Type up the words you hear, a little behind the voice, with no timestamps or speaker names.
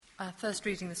Our first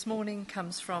reading this morning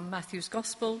comes from Matthew's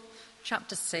Gospel,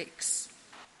 chapter 6,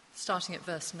 starting at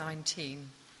verse 19.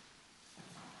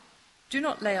 Do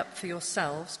not lay up for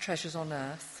yourselves treasures on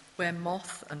earth, where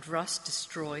moth and rust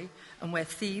destroy, and where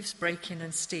thieves break in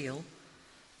and steal,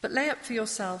 but lay up for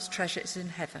yourselves treasures in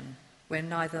heaven, where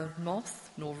neither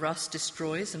moth nor rust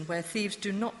destroys, and where thieves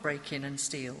do not break in and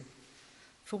steal.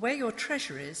 For where your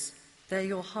treasure is, there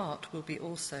your heart will be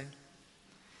also.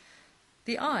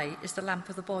 The eye is the lamp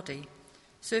of the body,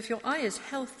 so if your eye is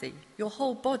healthy, your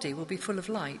whole body will be full of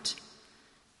light.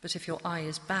 But if your eye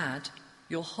is bad,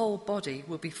 your whole body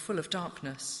will be full of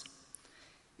darkness.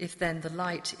 If then the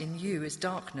light in you is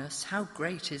darkness, how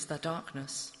great is the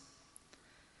darkness?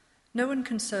 No one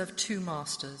can serve two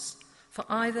masters, for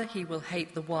either he will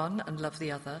hate the one and love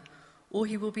the other, or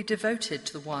he will be devoted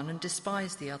to the one and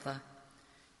despise the other.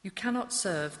 You cannot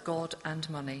serve God and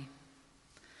money.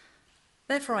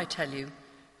 Therefore I tell you,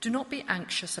 do not be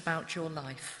anxious about your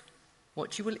life,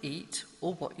 what you will eat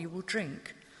or what you will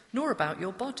drink, nor about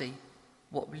your body,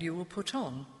 what you will put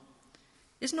on.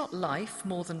 Is not life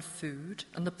more than food,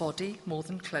 and the body more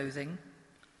than clothing?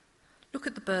 Look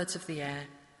at the birds of the air.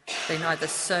 They neither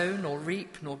sow nor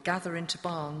reap nor gather into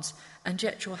barns, and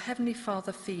yet your heavenly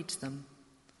Father feeds them.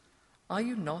 Are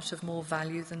you not of more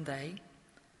value than they?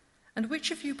 And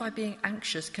which of you, by being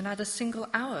anxious, can add a single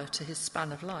hour to his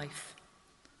span of life?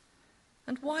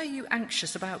 And why are you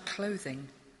anxious about clothing?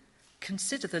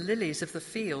 Consider the lilies of the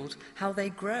field, how they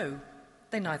grow.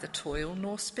 They neither toil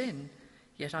nor spin.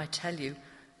 Yet I tell you,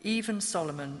 even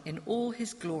Solomon in all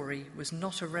his glory was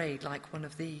not arrayed like one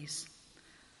of these.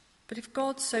 But if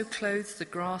God so clothes the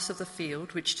grass of the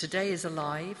field, which today is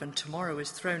alive and tomorrow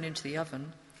is thrown into the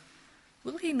oven,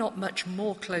 will he not much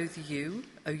more clothe you,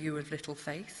 O you of little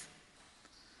faith?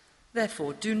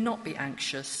 Therefore, do not be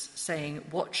anxious, saying,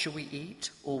 what shall we eat,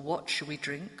 or what shall we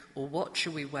drink, or what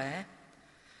shall we wear?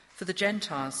 For the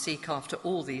Gentiles seek after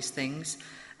all these things,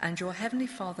 and your heavenly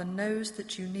Father knows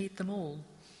that you need them all.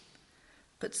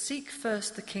 But seek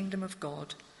first the kingdom of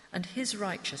God and his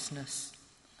righteousness,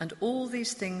 and all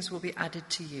these things will be added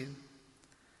to you.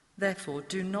 Therefore,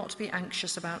 do not be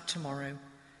anxious about tomorrow,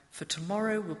 for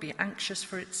tomorrow will be anxious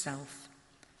for itself.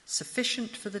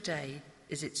 Sufficient for the day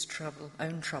is its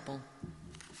own trouble.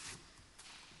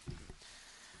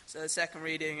 So the second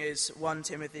reading is 1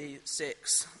 Timothy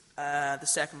 6, the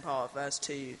second part, verse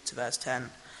 2 to verse 10.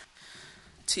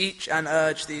 Teach and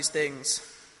urge these things.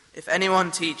 If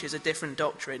anyone teaches a different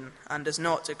doctrine and does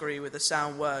not agree with the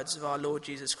sound words of our Lord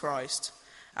Jesus Christ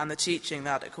and the teaching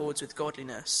that accords with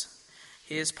godliness,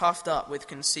 he is puffed up with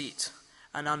conceit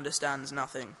and understands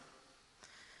nothing.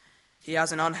 He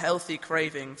has an unhealthy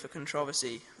craving for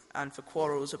controversy and for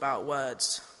quarrels about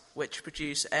words, which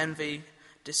produce envy,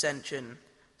 dissension,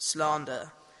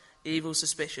 slander, evil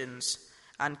suspicions,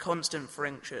 and constant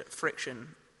friction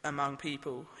among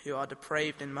people who are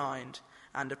depraved in mind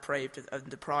and deprived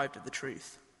of the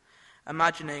truth,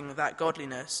 imagining that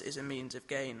godliness is a means of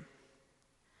gain.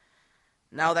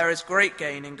 Now there is great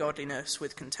gain in godliness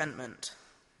with contentment,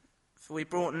 for we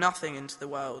brought nothing into the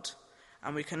world,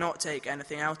 and we cannot take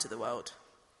anything out of the world.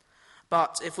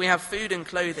 But if we have food and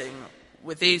clothing,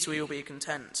 with these we will be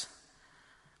content.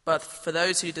 But for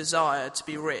those who desire to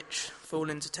be rich fall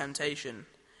into temptation,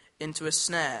 into a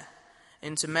snare,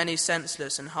 into many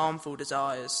senseless and harmful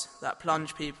desires that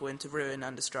plunge people into ruin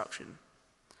and destruction.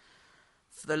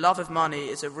 For the love of money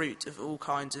is a root of all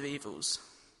kinds of evils.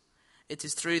 It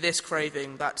is through this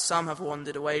craving that some have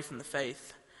wandered away from the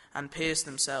faith and pierced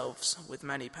themselves with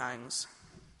many pangs.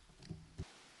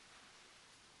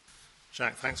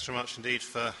 Jack, thanks very much indeed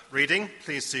for reading.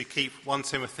 Please do keep 1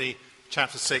 Timothy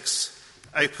chapter 6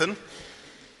 open.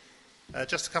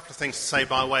 Just a couple of things to say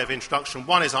by way of introduction.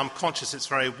 One is I'm conscious it's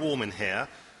very warm in here,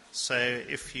 so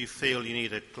if you feel you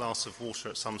need a glass of water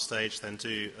at some stage, then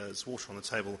there's water on the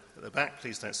table at the back.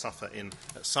 Please don't suffer in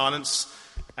silence.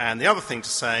 And the other thing to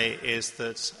say is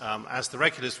that, as the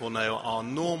regulars will know, our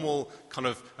normal kind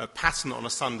of pattern on a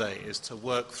Sunday is to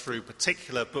work through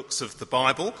particular books of the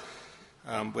Bible.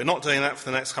 We're not doing that for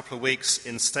the next couple of weeks.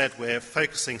 Instead, we're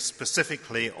focusing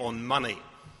specifically on money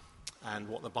and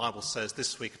what the Bible says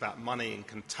this week about money and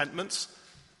contentment,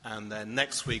 and then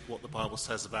next week what the Bible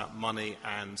says about money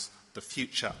and the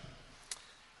future.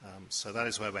 So that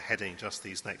is where we're heading just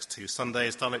these next 2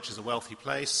 Sundays. Dulwich is a wealthy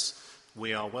place.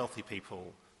 We are wealthy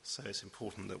people, so it's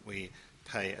important that we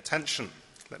pay attention.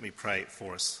 Let me pray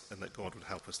for us and that God would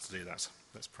help us to do that.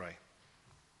 Let's pray.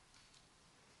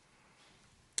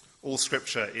 All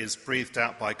Scripture is breathed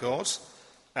out by God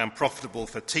and profitable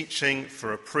for teaching, for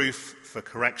reproof, for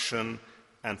correction,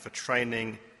 and for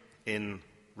training in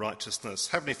righteousness.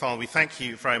 Heavenly Father, we thank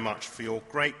you very much for your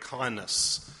great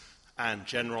kindness and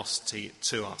generosity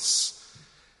to us.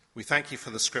 We thank you for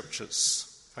the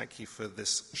scriptures. Thank you for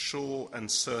this sure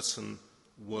and certain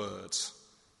word.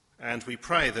 And we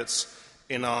pray that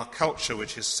in our culture,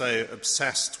 which is so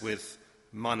obsessed with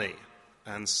money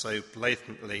and so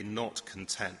blatantly not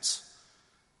content,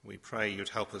 we pray you'd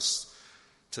help us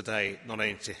today not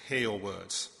only to hear your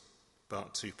words,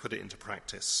 but to put it into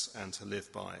practice and to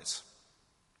live by it.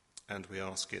 And we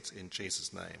ask it in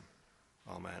Jesus' name.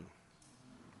 Amen.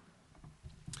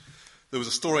 There was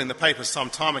a story in the paper some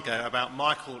time ago about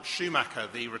Michael Schumacher,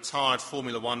 the retired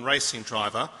Formula One racing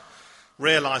driver.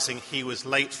 Realising he was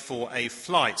late for a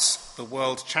flight, the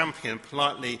world champion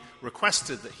politely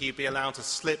requested that he be allowed to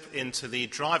slip into the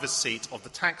driver's seat of the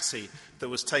taxi that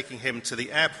was taking him to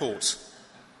the airport.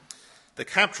 The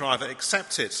cab driver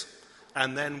accepted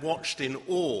and then watched in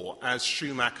awe as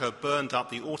Schumacher burned up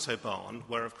the autobahn,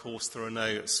 where, of course, there are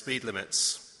no speed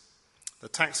limits. The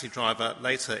taxi driver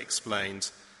later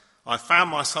explained, "I found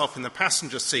myself in the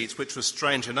passenger seat, which was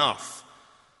strange enough,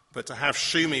 but to have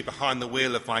Schumi behind the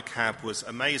wheel of my cab was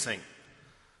amazing."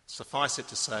 Suffice it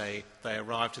to say, they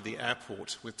arrived at the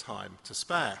airport with time to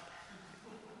spare.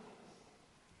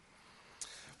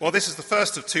 Well, this is the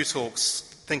first of two talks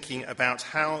thinking about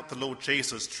how the Lord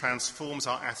Jesus transforms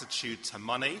our attitude to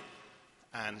money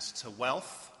and to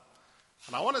wealth.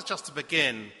 And I want us just to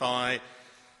begin by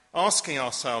asking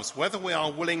ourselves whether we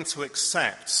are willing to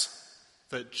accept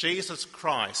that Jesus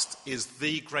Christ is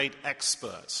the great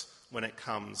expert when it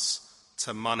comes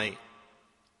to money.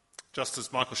 Just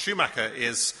as Michael Schumacher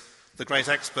is the great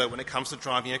expert when it comes to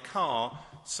driving a car,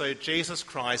 so Jesus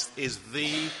Christ is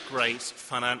the great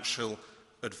financial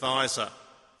advisor.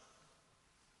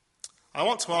 I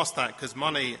want to ask that because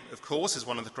money, of course, is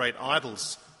one of the great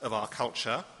idols of our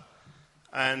culture.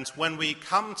 And when we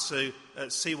come to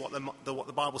see what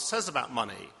the Bible says about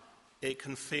money, it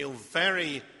can feel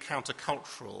very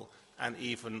countercultural and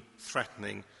even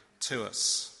threatening to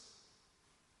us.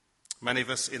 Many of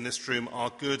us in this room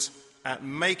are good at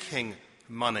making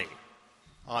money,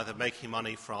 either making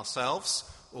money for ourselves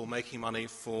or making money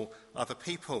for other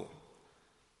people.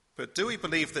 But do we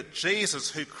believe that Jesus,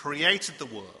 who created the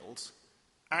world,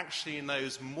 actually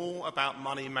knows more about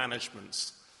money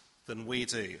management than we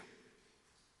do?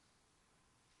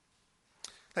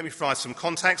 Let me provide some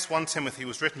context. 1 Timothy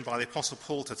was written by the Apostle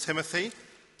Paul to Timothy.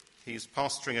 He's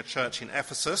pastoring a church in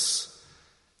Ephesus.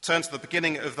 Turn to the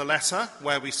beginning of the letter,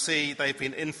 where we see they've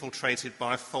been infiltrated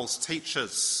by false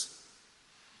teachers.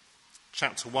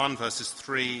 Chapter 1, verses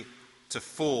 3 to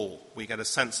 4. We get a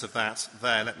sense of that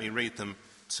there. Let me read them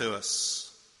to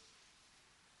us.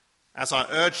 "As I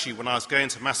urged you when I was going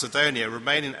to Macedonia,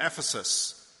 remain in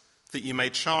Ephesus, that you may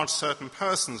charge certain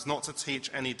persons not to teach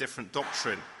any different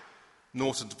doctrine,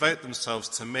 nor to devote themselves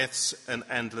to myths and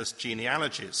endless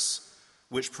genealogies,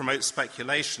 which promote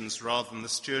speculations rather than the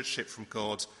stewardship from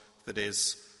God that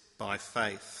is by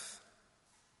faith."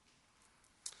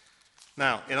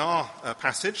 Now, in our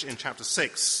passage in chapter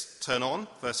 6, turn on,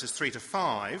 verses 3 to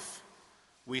 5,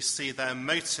 we see their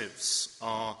motives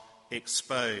are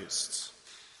exposed.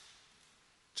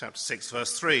 Chapter 6,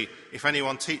 verse 3, "If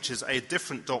anyone teaches a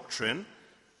different doctrine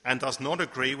and does not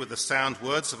agree with the sound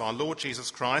words of our Lord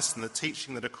Jesus Christ and the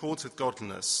teaching that accords with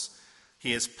godliness,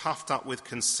 he is puffed up with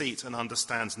conceit and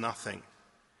understands nothing.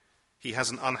 He has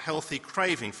an unhealthy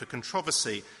craving for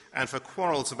controversy and for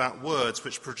quarrels about words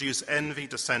which produce envy,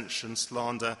 dissension,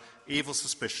 slander, evil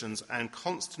suspicions, and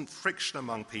constant friction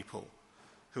among people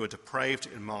who are depraved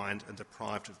in mind and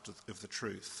deprived of the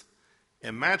truth,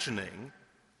 imagining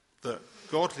that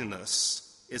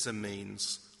godliness is a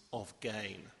means of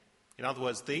gain." In other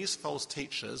words, these false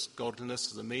teachers,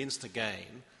 godliness as a means to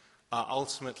gain, are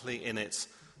ultimately in it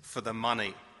for the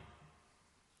money.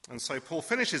 And so Paul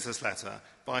finishes this letter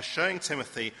by showing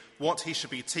Timothy what he should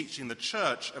be teaching the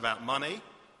church about money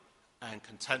and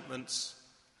contentment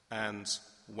and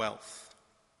wealth.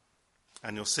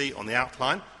 And you'll see on the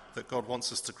outline that God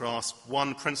wants us to grasp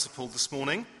one principle this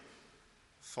morning,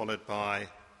 followed by,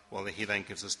 well, he then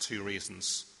gives us two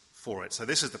reasons for it. So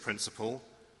this is the principle: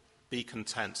 be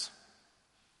content.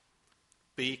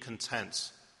 Be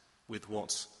content with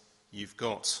what you've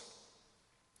got.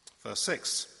 Verse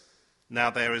 6, "Now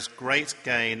there is great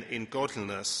gain in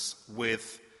godliness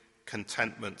with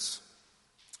contentment."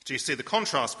 Do you see the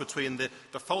contrast between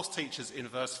the false teachers in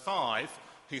verse 5,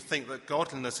 who think that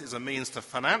godliness is a means to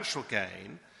financial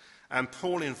gain, and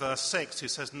Paul in verse 6, who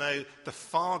says, no, the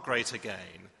far greater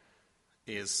gain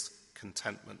is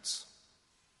contentment?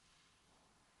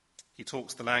 He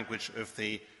talks the language of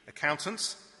the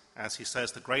accountant, as he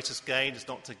says the greatest gain is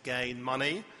not to gain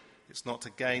money, It's not to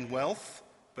gain wealth,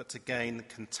 but to gain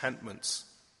contentment.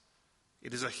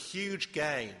 It is a huge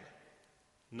gain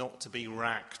not to be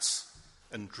racked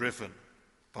and driven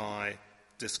by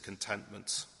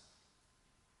discontentment.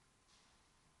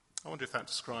 I wonder if that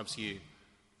describes you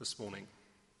this morning.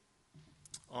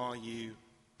 Are you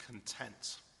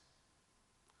content?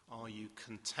 Are you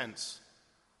content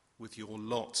with your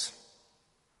lot?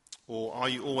 Or are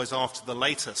you always after the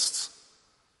latest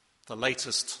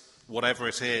whatever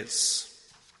it is?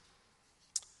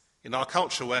 In our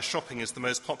culture, where shopping is the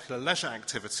most popular leisure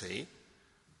activity,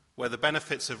 where the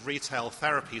benefits of retail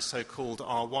therapy, so-called,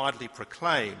 are widely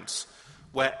proclaimed,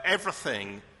 where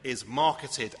everything is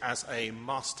marketed as a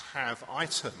must-have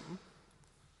item,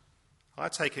 I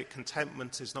take it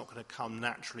contentment is not going to come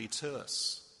naturally to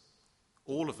us.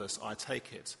 All of us, I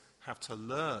take it, have to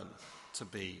learn to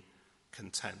be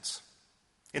content.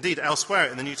 Indeed,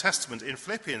 elsewhere in the New Testament, in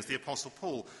Philippians, the Apostle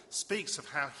Paul speaks of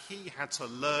how he had to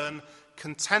learn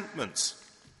contentment.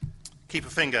 Keep a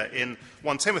finger in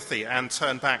 1 Timothy and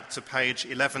turn back to page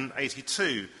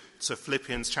 1182 to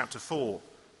Philippians chapter 4.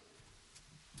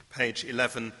 Page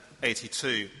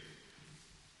 1182.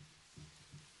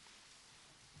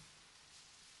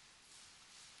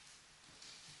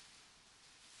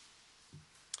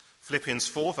 Philippians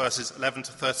 4, verses 11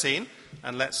 to 13,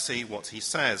 and let's see what he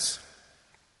says.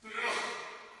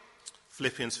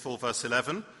 Philippians 4, verse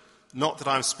 11, "Not that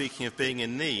I'm speaking of being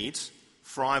in need,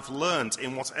 for I've learned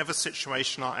in whatever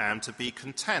situation I am to be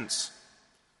content.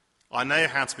 I know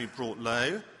how to be brought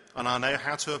low, and I know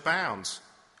how to abound.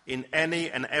 In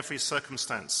any and every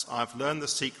circumstance, I've learned the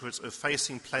secret of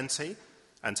facing plenty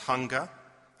and hunger,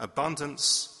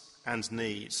 abundance and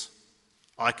need.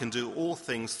 I can do all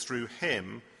things through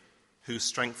him who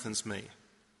strengthens me."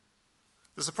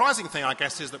 The surprising thing, I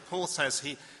guess, is that Paul says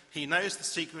he knows the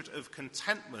secret of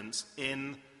contentment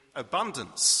in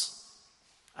abundance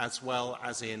as well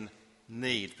as in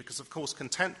need. Because, of course,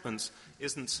 contentment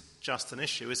isn't just an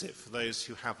issue, is it, for those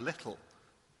who have little?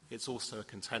 It's also a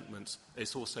contentment.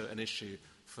 It's also an issue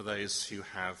for those who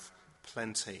have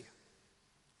plenty.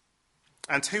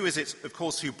 And who is it, of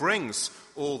course, who brings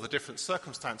all the different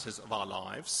circumstances of our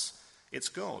lives? It's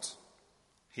God.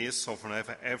 He is sovereign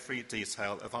over every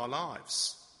detail of our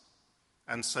lives.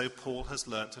 And so Paul has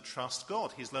learnt to trust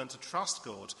God. He's learnt to trust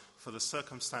God for the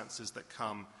circumstances that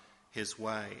come his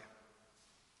way,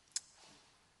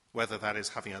 whether that is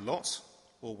having a lot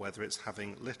or whether it's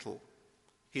having little.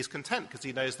 He's content because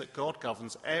he knows that God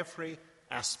governs every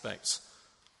aspect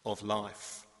of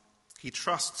life. He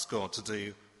trusts God to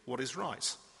do what is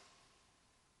right.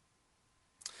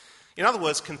 In other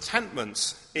words,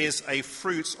 contentment is a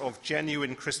fruit of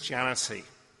genuine Christianity.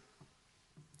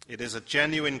 It is a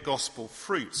genuine gospel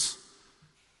fruit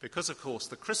because, of course,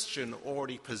 the Christian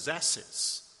already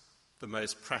possesses the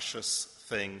most precious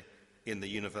thing in the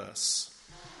universe.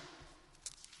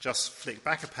 Just flick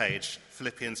back a page,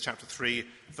 Philippians chapter 3,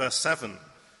 verse 7,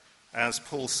 as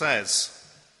Paul says,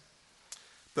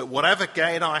 "But whatever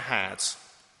gain I had,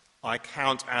 I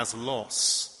count as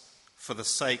loss for the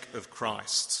sake of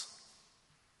Christ.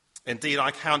 Indeed, I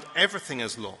count everything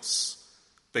as loss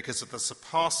because of the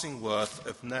surpassing worth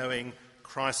of knowing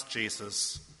Christ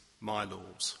Jesus, my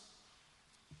Lord."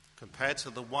 Compared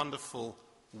to the wonderful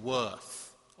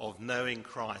worth of knowing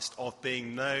Christ, of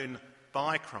being known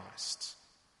by Christ,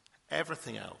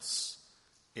 everything else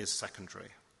is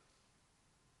secondary.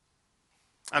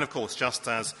 And of course, just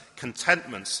as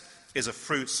contentment is a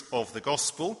fruit of the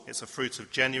gospel, it's a fruit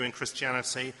of genuine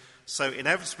Christianity, so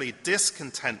inevitably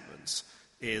discontentment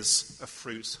is a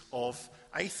fruit of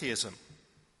atheism.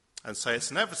 And so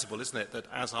it's inevitable, isn't it, that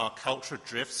as our culture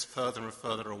drifts further and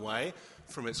further away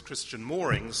from its Christian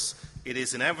moorings, it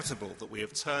is inevitable that we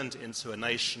have turned into a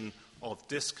nation of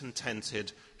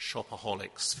discontented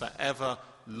shopaholics, forever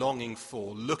longing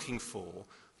for, looking for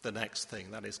the next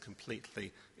thing. That is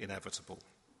completely inevitable.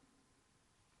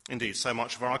 Indeed, so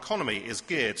much of our economy is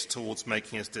geared towards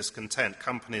making us discontent.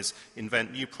 Companies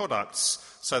invent new products,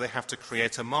 so they have to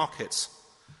create a market.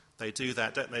 They do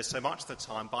that, don't they, so much of the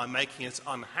time by making us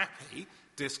unhappy,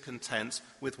 discontent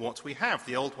with what we have.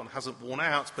 The old one hasn't worn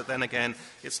out, but then again,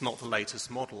 it's not the latest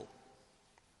model.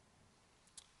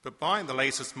 But buying the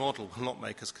latest model will not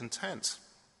make us content.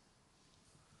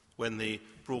 When the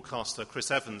broadcaster Chris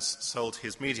Evans sold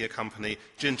his media company,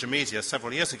 Ginger Media,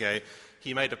 several years ago,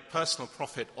 he made a personal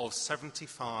profit of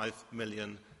 £75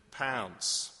 million.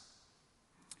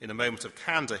 In a moment of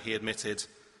candour, he admitted,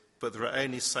 "But there are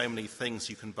only so many things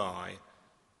you can buy,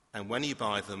 and when you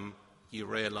buy them, you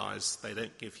realise they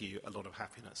don't give you a lot of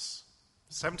happiness."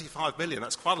 75 million,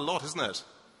 that's quite a lot, isn't it?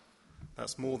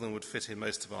 That's more than would fit in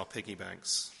most of our piggy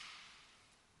banks.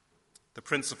 The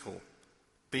principle,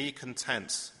 be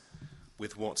content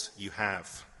with what you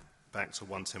have. Back to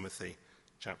 1 Timothy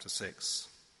chapter 6.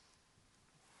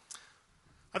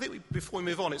 I think before we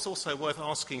move on, it's also worth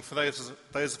asking for those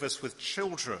of us with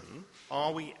children,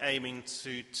 are we aiming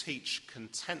to teach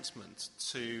contentment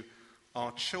to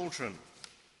our children?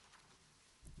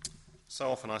 So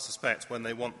often, I suspect, when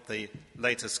they want the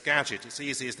latest gadget, it's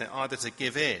easy, isn't it, either to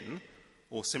give in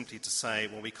or simply to say,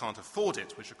 well, we can't afford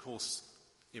it, which of course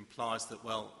implies that,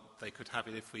 well, they could have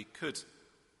it if we could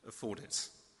afford it.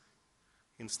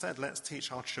 Instead, let's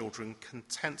teach our children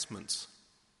contentment.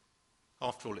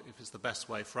 After all, if it's the best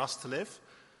way for us to live,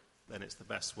 then it's the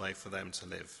best way for them to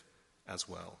live as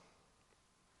well.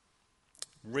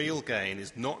 Real gain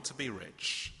is not to be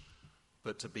rich,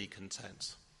 but to be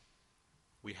content.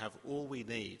 We have all we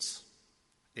need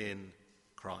in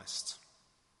Christ.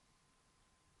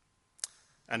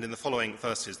 And in the following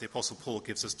verses, the Apostle Paul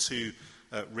gives us two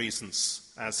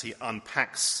reasons as he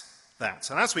unpacks that.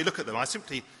 And as we look at them, I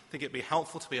simply think it'd be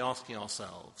helpful to be asking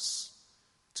ourselves,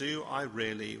 do I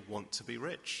really want to be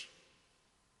rich?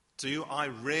 Do I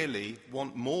really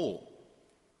want more?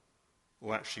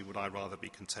 Or actually, would I rather be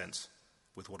content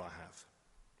with what I have?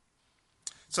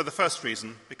 So the first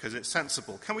reason, because it's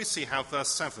sensible. Can we see how verse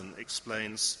 7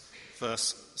 explains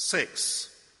verse 6?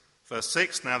 Verse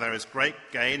 6, now there is great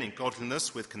gain in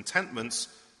godliness with contentment.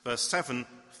 Verse 7,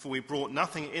 for we brought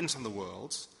nothing into the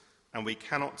world, and we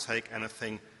cannot take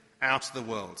anything out of the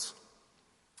world.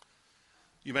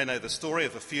 You may know the story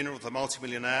of the funeral of the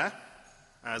multimillionaire.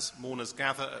 As mourners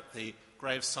gather at the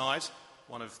graveside,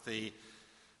 one of the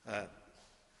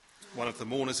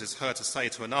mourners is heard to say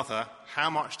to another, how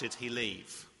much did he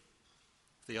leave?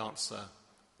 The answer,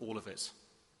 all of it.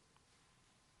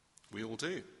 We all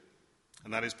do.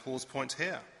 And that is Paul's point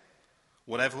here.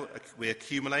 Whatever we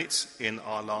accumulate in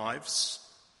our lives,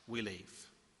 we leave.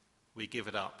 We give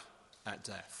it up at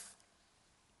death.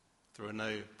 There are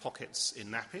no pockets in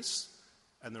nappies,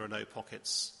 and there are no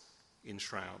pockets in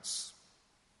shrouds.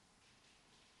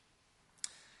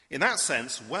 In that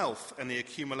sense, wealth and the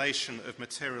accumulation of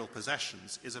material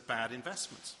possessions is a bad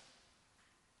investment.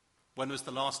 When was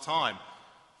the last time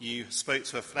you spoke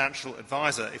to a financial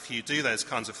advisor if you do those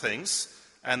kinds of things,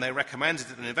 and they recommended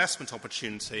an investment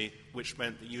opportunity which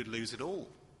meant that you'd lose it all?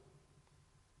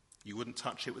 You wouldn't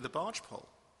touch it with a barge pole.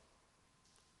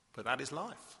 But that is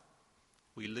life.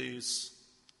 We lose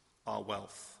our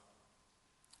wealth.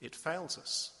 It fails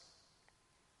us.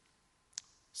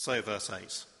 So, verse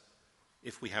 8,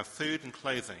 if we have food and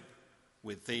clothing,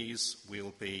 with these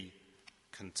we'll be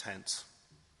content.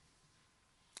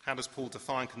 How does Paul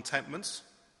define contentment?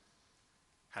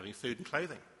 Having food and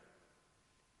clothing.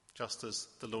 Just as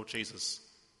the Lord Jesus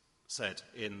said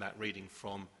in that reading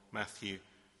from Matthew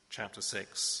chapter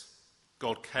 6.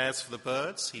 God cares for the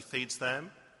birds, he feeds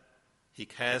them. He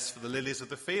cares for the lilies of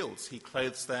the fields, he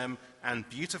clothes them, and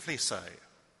beautifully so.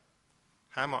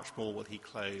 How much more will he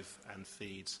clothe and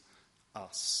feed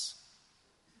us?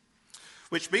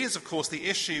 Which means, of course, the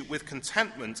issue with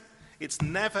contentment, it's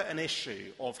never an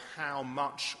issue of how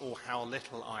much or how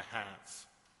little I have.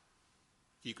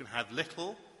 You can have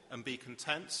little and be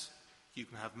content. You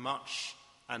can have much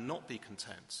and not be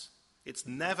content. It's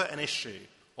never an issue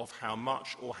of how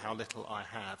much or how little I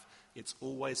have. It's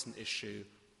always an issue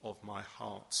of my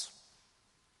heart.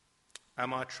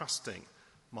 Am I trusting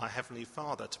my Heavenly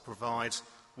Father to provide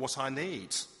what I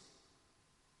need?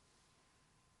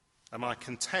 Am I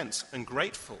content and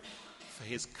grateful for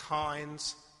his kind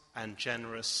and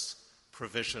generous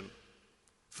provision,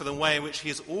 for the way in which he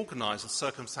has organised the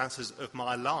circumstances of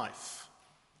my life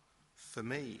for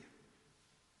me?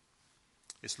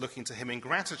 It's looking to him in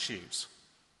gratitude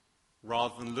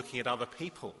rather than looking at other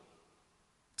people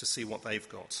to see what they've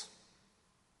got.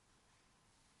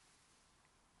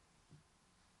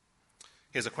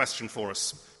 Here's a question for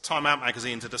us. Time Out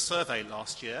magazine did a survey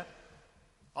last year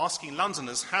asking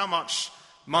Londoners how much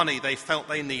money they felt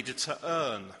they needed to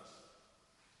earn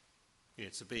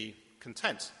to be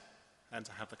content and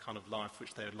to have the kind of life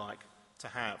which they would like to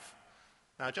have.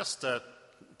 Now, just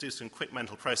do some quick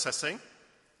mental processing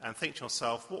and think to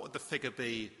yourself, what would the figure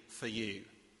be for you?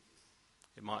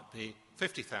 It might be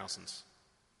 50,000,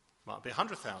 might be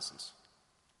 100,000,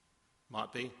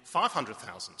 might be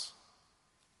 500,000.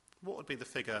 What would be the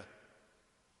figure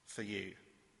for you?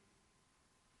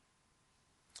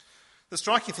 The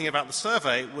striking thing about the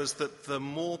survey was that the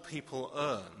more people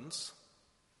earned,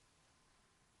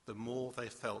 the more they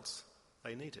felt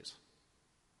they needed.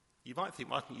 You might think,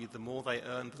 mightn't you, the more they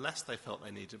earned, the less they felt they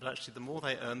needed, but actually the more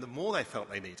they earned, the more they felt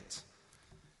they needed.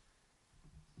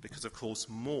 Because, of course,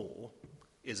 more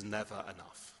is never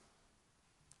enough.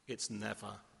 It's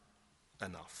never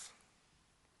enough.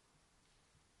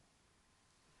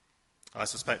 I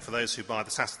suspect for those who buy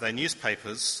the Saturday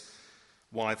newspapers,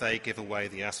 why they give away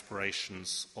the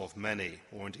aspirations of many,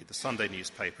 or indeed the Sunday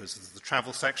newspapers. There's the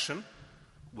travel section.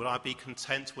 Will I be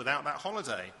content without that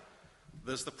holiday?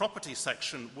 There's the property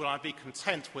section. Will I be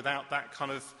content without that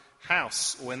kind of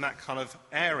house or in that kind of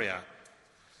area?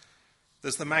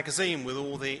 There's the magazine with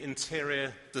all the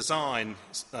interior design,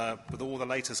 with all the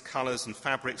latest colours and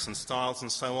fabrics and styles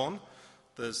and so on.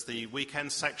 There's the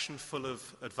weekend section full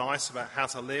of advice about how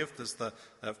to live. There's the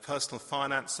personal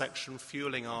finance section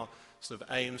fueling our sort of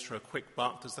aims for a quick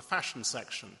buck. There's the fashion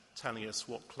section telling us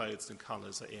what clothes and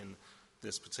colours are in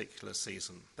this particular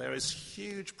season. There is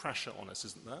huge pressure on us,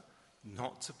 isn't there,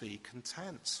 not to be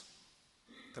content.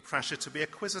 The pressure to be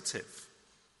acquisitive,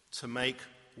 to make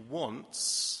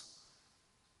wants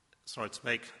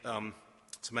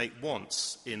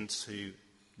into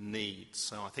needs.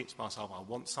 So I think to myself, I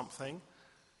want something,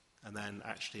 and then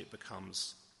actually it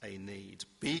becomes a need.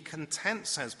 Be content,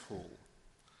 says Paul.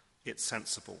 It's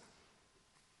sensible.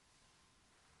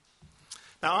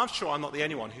 Now, I'm sure I'm not the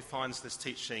only one who finds this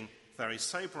teaching very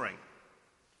sobering.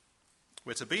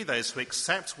 We're to be those who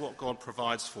accept what God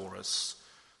provides for us,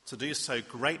 to do so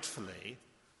gratefully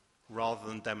rather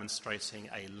than demonstrating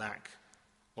a lack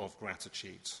of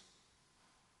gratitude.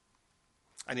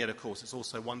 And yet, of course, it's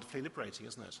also wonderfully liberating,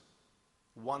 isn't it?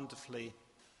 Wonderfully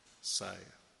so.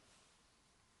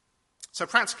 So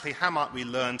practically, how might we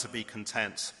learn to be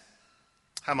content?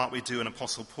 How might we do an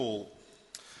Apostle Paul?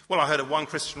 Well, I heard of one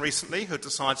Christian recently who had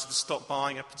decided to stop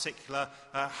buying a particular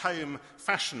home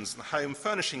fashions and home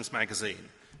furnishings magazine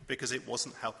because it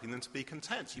wasn't helping them to be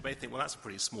content. You may think, well, that's a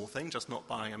pretty small thing, just not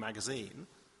buying a magazine,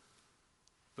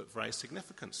 but very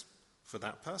significant for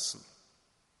that person.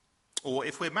 Or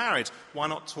if we're married, why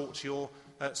not talk to your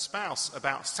spouse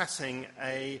about setting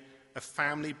a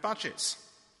family budget?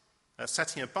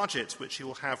 Setting a budget which you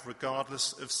will have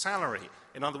regardless of salary.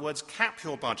 In other words, cap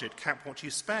your budget, cap what you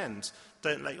spend.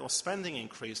 Don't let your spending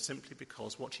increase simply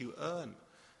because what you earn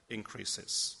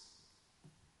increases.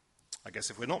 I guess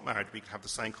if we're not married, we can have the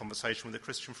same conversation with a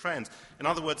Christian friend. In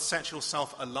other words, set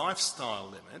yourself a lifestyle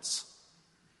limit.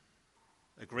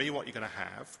 Agree what you're going to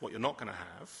have, what you're not going to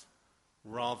have,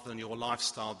 rather than your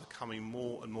lifestyle becoming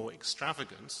more and more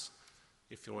extravagant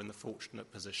if you're in the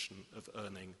fortunate position of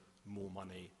earning more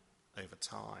money over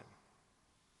time.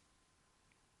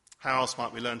 How else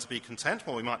might we learn to be content?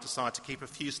 Well, we might decide to keep a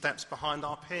few steps behind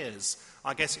our peers,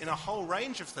 I guess in a whole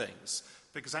range of things,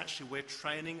 because actually we're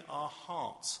training our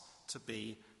hearts to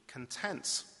be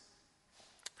content.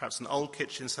 Perhaps an old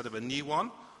kitchen instead of a new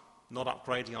one, not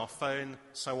upgrading our phone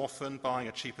so often, buying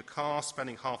a cheaper car,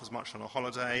 spending half as much on a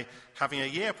holiday, having a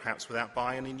year perhaps without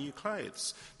buying any new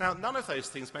clothes. Now, none of those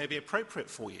things may be appropriate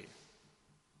for you.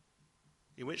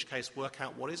 In which case, work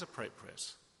out what is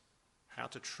appropriate, how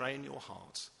to train your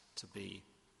heart to be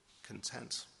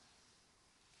content.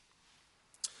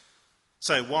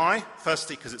 So why?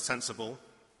 Firstly, because it's sensible.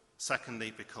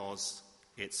 Secondly, because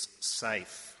it's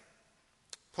safe.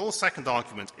 Paul's second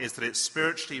argument is that it's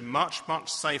spiritually much,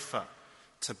 much safer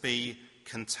to be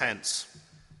content.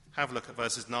 Have a look at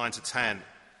verses 9 to 10,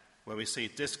 where we see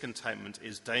discontentment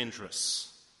is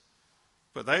dangerous.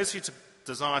 But those who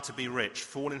desire to be rich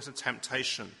fall into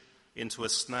temptation, into a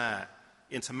snare,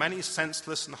 into many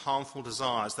senseless and harmful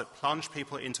desires that plunge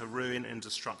people into ruin and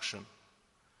destruction.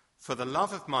 For the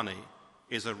love of money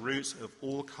is a root of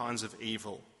all kinds of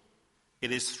evil.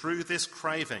 It is through this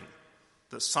craving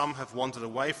that some have wandered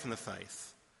away from the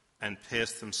faith and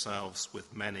pierced themselves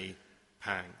with many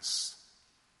pangs.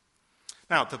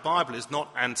 Now, the Bible is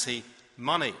not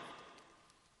anti-money.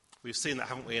 We've seen that,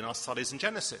 haven't we, in our studies in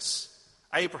Genesis.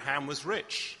 Abraham was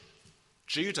rich.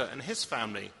 Judah and his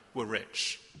family were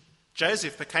rich.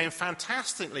 Joseph became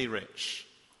fantastically rich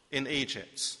in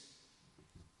Egypt.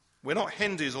 We're not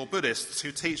Hindus or Buddhists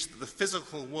who teach that the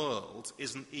physical world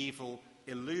is an evil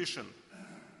illusion.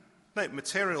 No,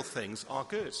 material things are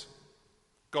good.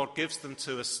 God gives them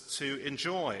to us to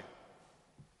enjoy.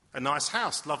 A nice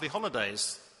house, lovely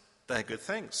holidays, they're good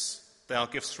things. They are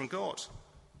gifts from God.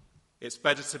 It's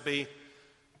better to be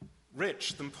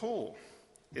rich than poor.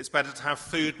 It's better to have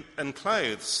food and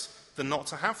clothes than not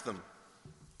to have them.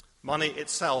 Money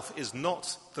itself is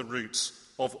not the root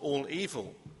of all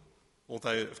evil,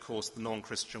 although, of course, the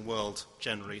non-Christian world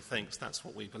generally thinks that's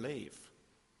what we believe.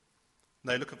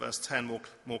 No, look at verse 10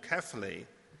 more carefully.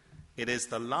 It is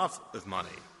the love of money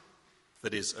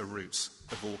that is a root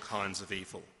of all kinds of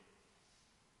evil.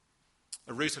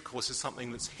 A root, of course, is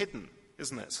something that's hidden,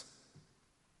 isn't it?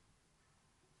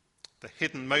 The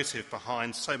hidden motive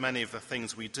behind so many of the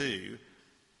things we do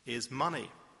is money.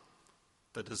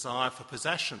 the desire for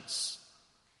possessions,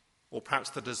 or perhaps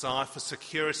the desire for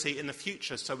security in the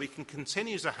future so we can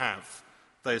continue to have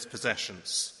those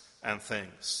possessions and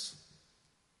things.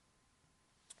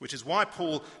 Which is why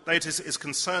Paul, notice, is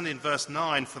concerned in verse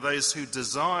 9 for those who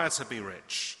desire to be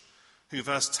rich, who,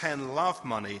 verse 10, love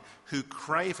money, who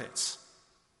crave it.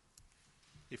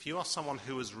 If you are someone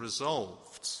who is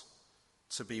resolved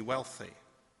to be wealthy,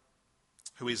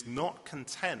 who is not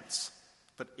content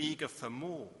but eager for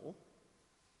more,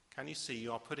 can you see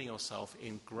you are putting yourself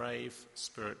in grave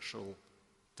spiritual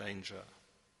danger?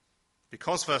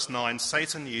 Because, verse 9,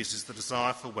 Satan uses the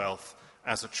desire for wealth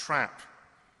as a trap.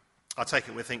 I take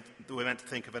it we're meant to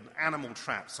think of an animal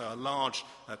trap, so a large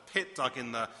pit dug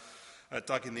in the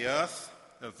earth,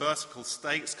 vertical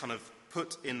stakes kind of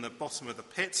put in the bottom of the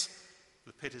pit.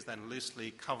 The pit is then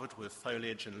loosely covered with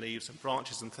foliage and leaves and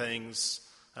branches and things.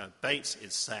 Bait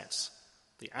is set.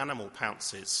 The animal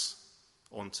pounces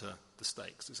onto the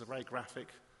stakes. It's a very graphic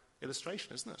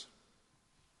illustration, isn't it?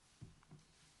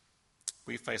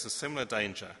 We face a similar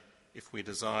danger if we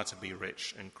desire to be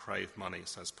rich and crave money,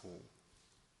 says Paul.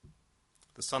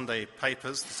 The Sunday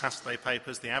papers, the Saturday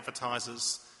papers, the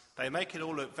advertisers, they make it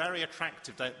all look very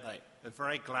attractive, don't they? They're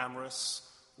very glamorous,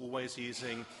 always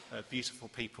using beautiful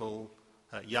people,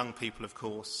 young people, of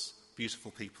course,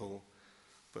 beautiful people,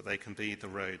 but they can be the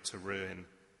road to ruin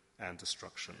and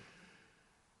destruction.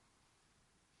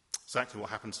 Exactly what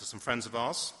happened to some friends of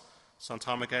ours some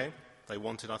time ago. They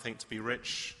wanted, I think, to be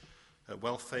rich,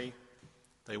 wealthy.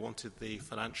 They wanted the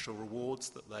financial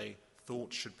rewards that they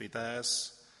thought should be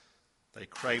theirs. They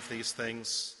crave these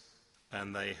things,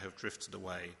 and they have drifted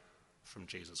away from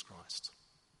Jesus Christ.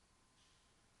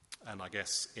 And I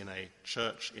guess in a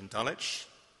church in Dulwich,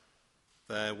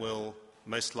 there will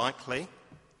most likely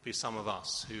be some of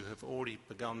us who have already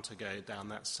begun to go down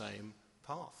that same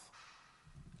path.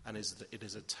 And it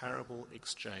is a terrible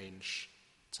exchange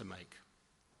to make,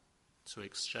 to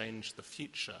exchange the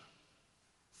future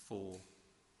for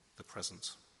the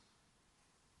present.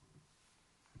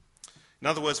 In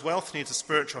other words, wealth needs a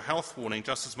spiritual health warning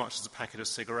just as much as a packet of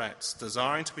cigarettes.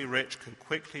 Desiring to be rich can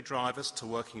quickly drive us to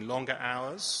working longer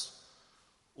hours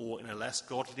or in a less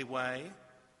godly way,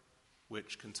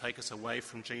 which can take us away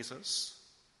from Jesus.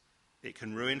 It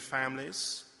can ruin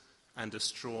families and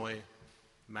destroy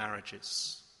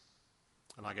marriages.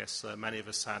 And I guess many of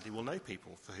us sadly will know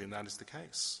people for whom that is the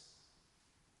case.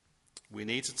 We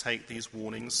need to take these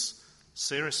warnings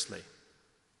seriously.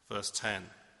 Verse 10.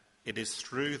 It is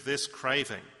through this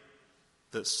craving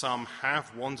that some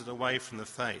have wandered away from the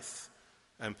faith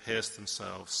and pierced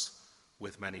themselves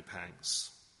with many pangs.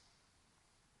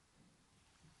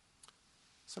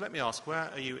 So let me ask, where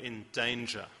are you in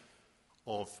danger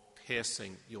of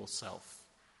piercing yourself,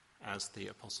 as the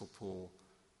Apostle Paul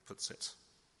puts it?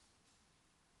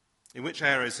 In which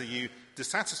areas are you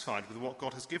dissatisfied with what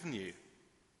God has given you?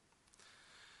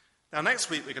 Now, next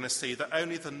week we're going to see that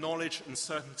only the knowledge and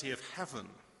certainty of heaven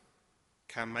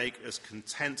can make us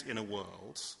content in a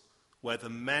world where the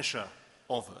measure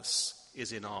of us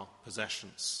is in our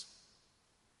possessions.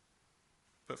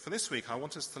 But for this week, I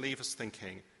want us to leave us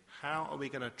thinking, how are we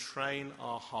going to train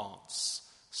our hearts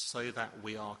so that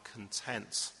we are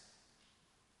content?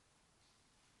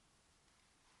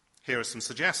 Here are some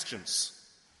suggestions.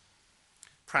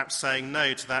 Perhaps saying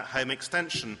no to that home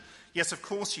extension. Yes, of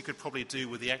course, you could probably do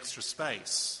with the extra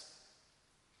space.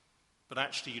 But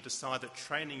actually you decide that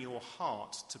training your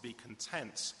heart to be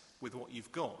content with what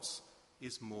you've got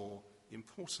is more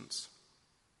important.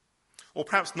 Or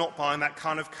perhaps not buying that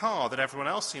kind of car that everyone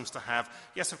else seems to have.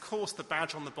 Yes, of course, the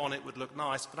badge on the bonnet would look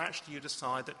nice, but actually you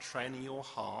decide that training your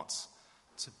heart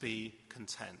to be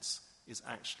content is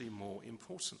actually more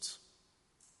important.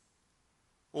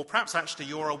 Or perhaps actually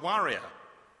you're a worrier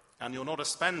and you're not a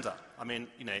spender. I mean,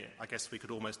 I guess we could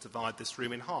almost divide this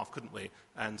room in half, couldn't we?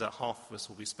 And half of us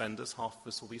will be spenders, half of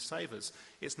us will be savers.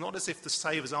 It's not as if the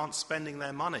savers aren't spending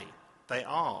their money. They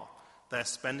are. They're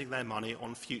spending their money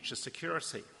on future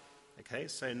security. Okay,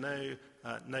 so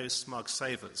no smug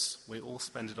savers. We all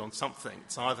spend it on something.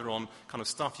 It's either on kind of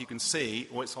stuff you can see,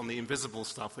 or it's on the invisible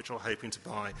stuff which we're hoping to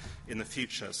buy in the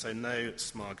future. So no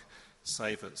smug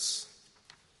savers.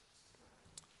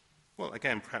 Well,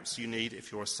 again, perhaps you need,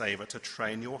 if you're a saver, to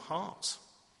train your heart.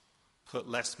 Put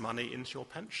less money into your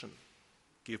pension.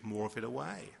 Give more of it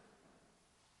away.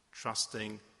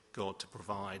 Trusting God to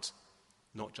provide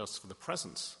not just for the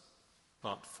present,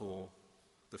 but for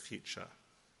the future.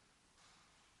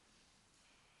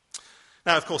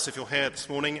 Now, of course, if you're here this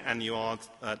morning and you are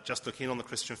just looking on the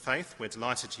Christian faith, we're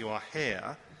delighted you are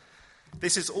here.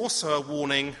 This is also a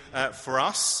warning for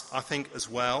us, I think, as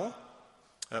well.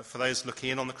 for those looking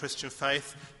in on the Christian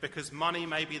faith, because money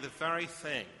may be the very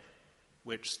thing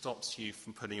which stops you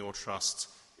from putting your trust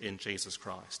in Jesus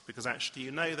Christ. Because actually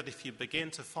you know that if you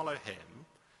begin to follow him,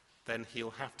 then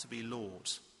he'll have to be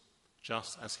Lord,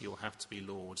 just as he'll have to be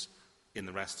Lord in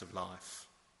the rest of life.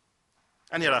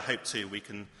 And yet I hope too we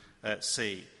can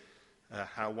see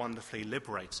how wonderfully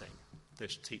liberating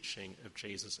this teaching of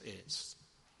Jesus is,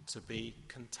 to be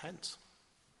content,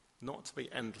 not to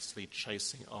be endlessly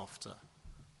chasing after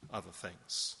other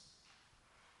things.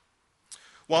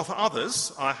 While for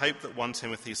others, I hope that 1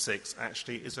 Timothy 6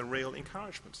 actually is a real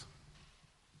encouragement,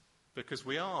 because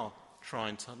we are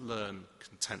trying to learn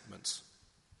contentment.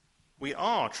 We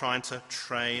are trying to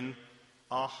train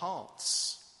our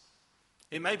hearts.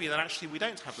 It may be that actually we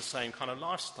don't have the same kind of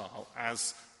lifestyle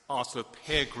as our sort of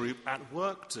peer group at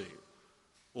work do,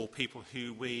 or people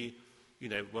who we,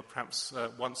 were perhaps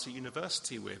once at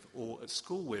university with, or at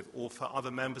school with, or for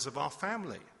other members of our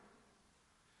family.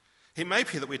 It may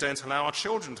be that we don't allow our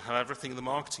children to have everything the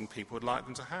marketing people would like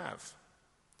them to have.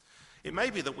 It may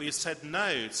be that we've said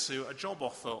no to a job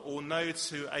offer or no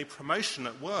to a promotion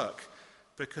at work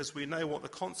because we know what the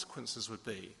consequences would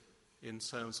be in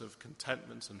terms of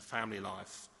contentment and family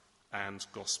life and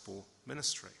gospel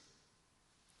ministry.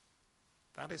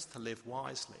 That is to live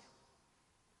wisely.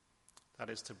 That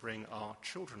is to bring our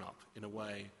children up in a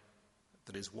way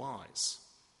that is wise.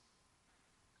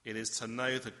 It is to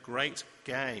know the great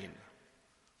gain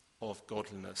of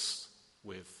godliness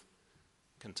with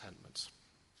contentment.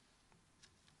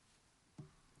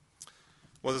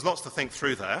 Well, there's lots to think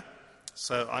through there,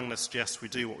 so I'm going to suggest we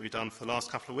do what we've done for the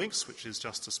last couple of weeks, which is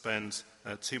just to spend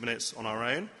 2 minutes on our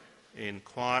own in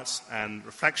quiet and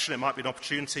reflection. It might be an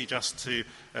opportunity just to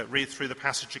read through the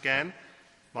passage again.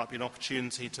 It might be an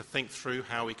opportunity to think through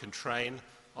how we can train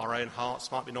our own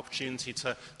hearts. Might be an opportunity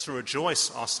to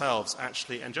rejoice ourselves,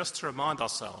 actually, and just to remind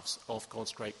ourselves of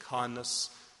God's great kindness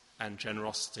and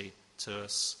generosity to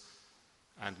us,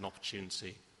 and an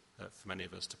opportunity for many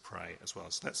of us to pray as well.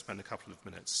 So let's spend a couple of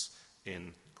minutes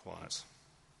in quiet.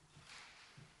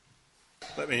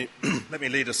 Let me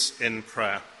lead us in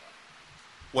prayer.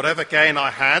 Whatever gain I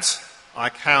had, I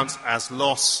count as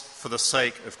loss for the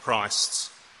sake of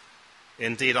Christ.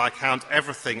 Indeed, I count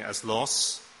everything as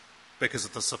loss because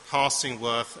of the surpassing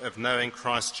worth of knowing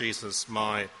Christ Jesus,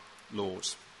 my Lord.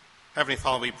 Heavenly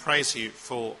Father, we praise you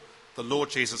for the Lord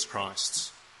Jesus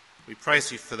Christ. We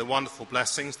praise you for the wonderful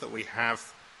blessings that we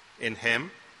have in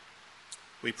him.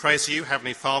 We praise you,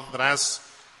 Heavenly Father, that as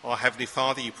our Heavenly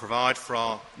Father, you provide for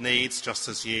our needs just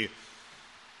as you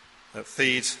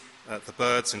feed the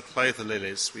birds and clothe the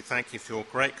lilies. We thank you for your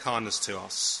great kindness to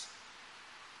us.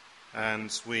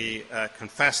 And we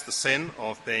confess the sin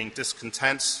of being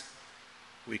discontent.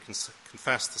 We can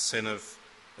confess the sin of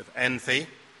envy,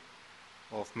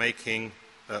 of making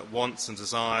wants and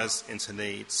desires into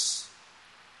needs.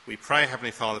 We pray,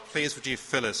 Heavenly Father, please would you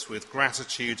fill us with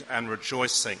gratitude and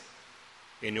rejoicing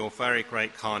in your very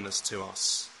great kindness to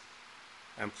us.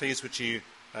 And please would you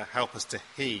help us to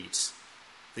heed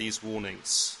these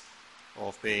warnings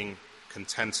of being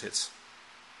contented.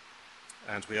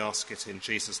 And we ask it in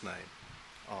Jesus' name.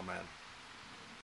 Amen.